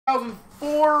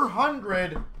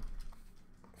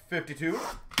1,452.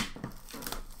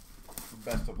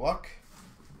 Best of luck.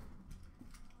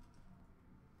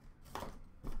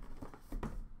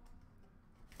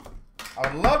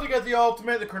 I would love to get the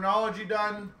Ultimate, the Chronology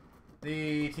done,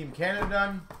 the Team Canada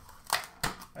done.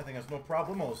 I think that's no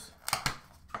problemos.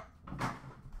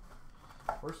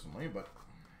 Personally, but...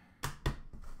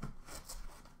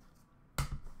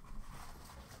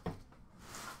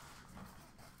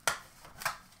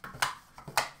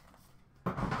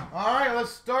 Alright, let's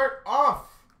start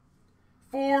off.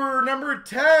 For number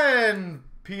 10,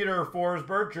 Peter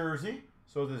Forsberg jersey.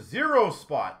 So the 0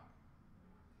 spot.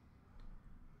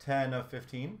 10 of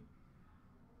 15.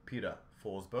 Peter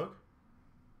Forsberg.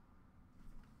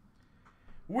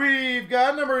 We've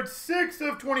got number 6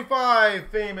 of 25,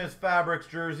 Famous Fabrics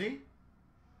jersey.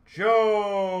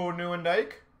 Joe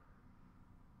Nieuwendyk.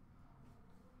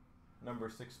 Number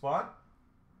 6 spot.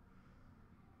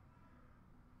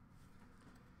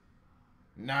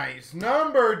 Nice.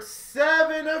 Numbered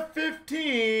 7 of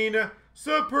 15.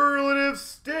 Superlative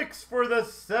sticks for the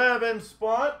 7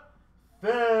 spot.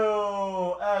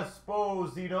 Phil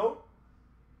Esposito.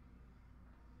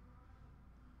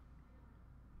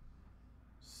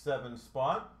 7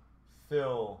 spot.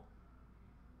 Phil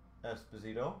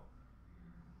Esposito.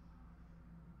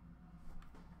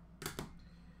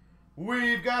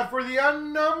 We've got for the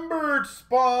unnumbered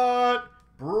spot,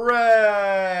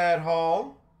 Brett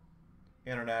Hall.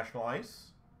 International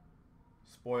Ice.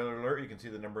 Spoiler alert, you can see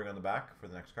the numbering on the back for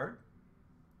the next card.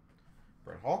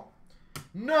 Brett Hall.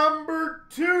 Number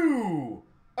 2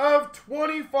 of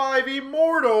 25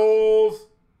 Immortals,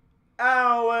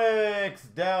 Alex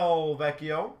Del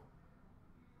Vecchio.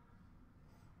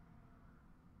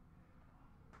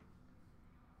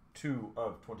 Two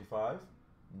of 25,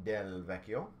 Del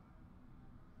Vecchio.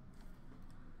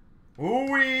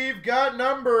 We've got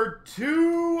number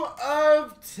 2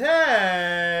 of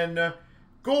 10.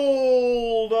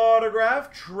 Gold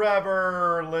autograph,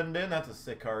 Trevor Linden. That's a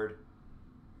sick card.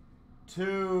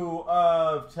 2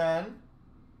 of 10.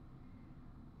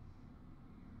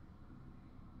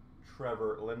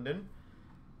 Trevor Linden.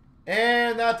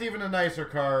 And that's even a nicer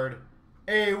card.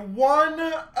 A 1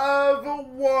 of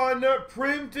 1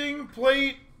 printing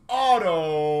plate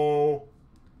auto.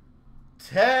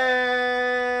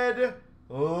 Ted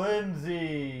Lindsay.